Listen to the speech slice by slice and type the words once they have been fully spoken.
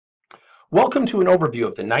Welcome to an overview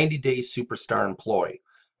of the 90-Day Superstar Employee,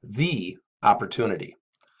 the opportunity.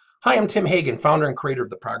 Hi, I'm Tim Hagen, founder and creator of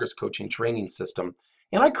the Progress Coaching Training System,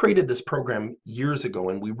 and I created this program years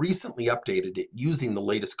ago, and we recently updated it using the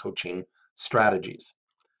latest coaching strategies.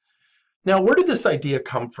 Now, where did this idea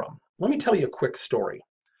come from? Let me tell you a quick story.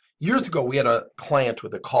 Years ago, we had a client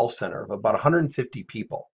with a call center of about 150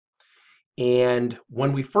 people, and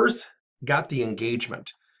when we first got the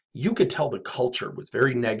engagement, you could tell the culture was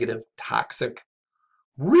very negative, toxic,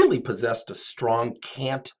 really possessed a strong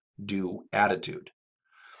can't-do attitude.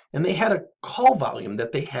 And they had a call volume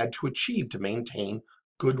that they had to achieve to maintain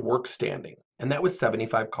good work standing, and that was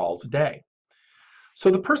 75 calls a day.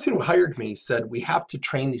 So the person who hired me said, we have to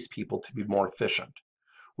train these people to be more efficient.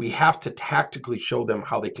 We have to tactically show them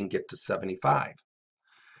how they can get to 75.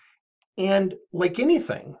 And like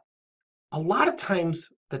anything, a lot of times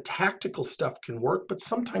the tactical stuff can work, but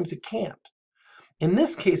sometimes it can't. In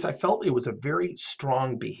this case, I felt it was a very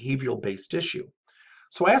strong behavioral-based issue.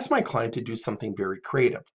 So I asked my client to do something very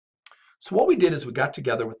creative. So what we did is we got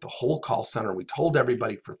together with the whole call center. We told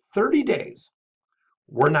everybody for 30 days,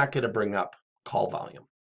 we're not going to bring up call volume.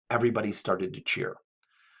 Everybody started to cheer.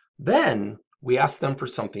 Then we asked them for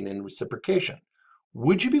something in reciprocation.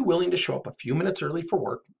 Would you be willing to show up a few minutes early for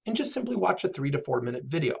work and just simply watch a 3 to 4 minute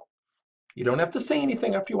video? You don't have to say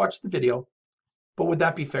anything after you watch the video, but would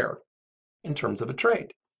that be fair in terms of a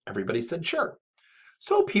trade? Everybody said sure.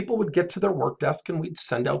 So people would get to their work desk and we'd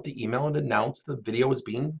send out the email and announce the video was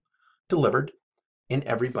being delivered, and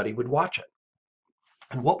everybody would watch it.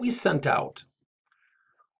 And what we sent out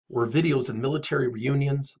were videos of military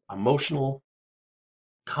reunions, emotional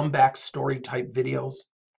comeback story type videos,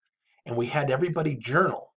 and we had everybody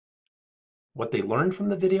journal what they learned from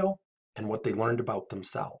the video and what they learned about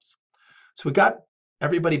themselves. So we got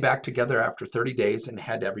everybody back together after 30 days and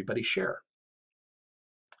had everybody share.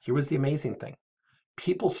 Here was the amazing thing.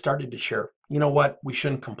 People started to share, you know what, we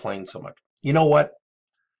shouldn't complain so much. You know what,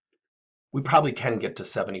 we probably can get to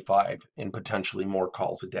 75 and potentially more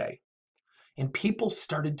calls a day. And people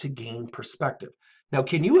started to gain perspective. Now,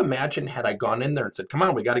 can you imagine had I gone in there and said, come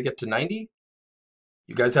on, we got to get to 90?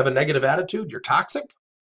 You guys have a negative attitude? You're toxic?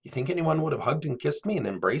 You think anyone would have hugged and kissed me and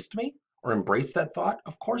embraced me or embraced that thought?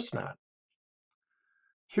 Of course not.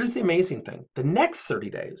 Here's the amazing thing. The next 30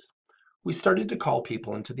 days, we started to call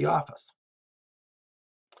people into the office.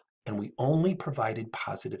 And we only provided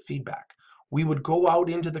positive feedback. We would go out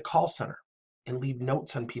into the call center and leave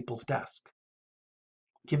notes on people's desk.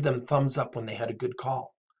 Give them thumbs up when they had a good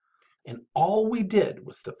call. And all we did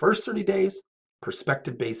was the first 30 days,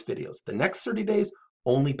 perspective-based videos. The next 30 days,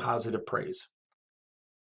 only positive praise.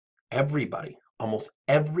 Everybody, almost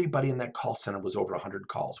everybody in that call center was over 100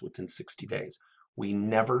 calls within 60 days. We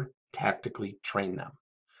never tactically trained them.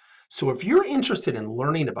 So if you're interested in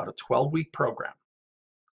learning about a 12-week program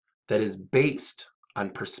that is based on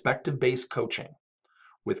perspective-based coaching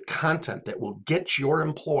with content that will get your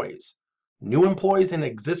employees, new employees and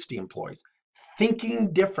existing employees,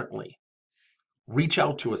 thinking differently, reach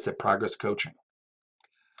out to us at Progress Coaching.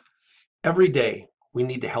 Every day, we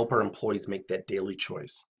need to help our employees make that daily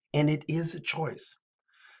choice. And it is a choice.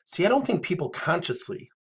 See, I don't think people consciously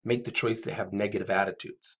make the choice to have negative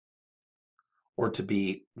attitudes or to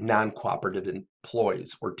be non-cooperative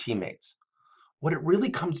employees or teammates. What it really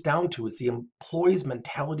comes down to is the employee's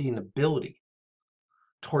mentality and ability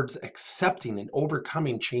towards accepting and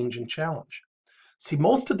overcoming change and challenge. See,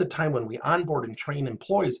 most of the time when we onboard and train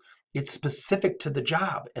employees, it's specific to the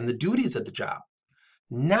job and the duties of the job,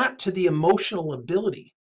 not to the emotional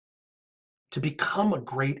ability to become a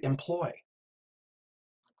great employee.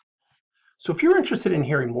 So if you're interested in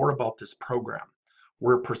hearing more about this program,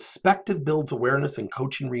 where perspective builds awareness and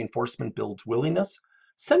coaching reinforcement builds willingness,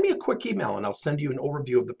 send me a quick email and I'll send you an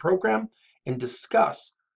overview of the program and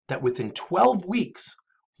discuss that within 12 weeks,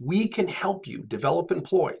 we can help you develop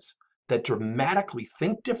employees that dramatically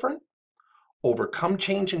think different, overcome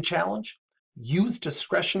change and challenge, use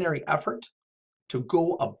discretionary effort to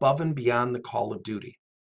go above and beyond the call of duty.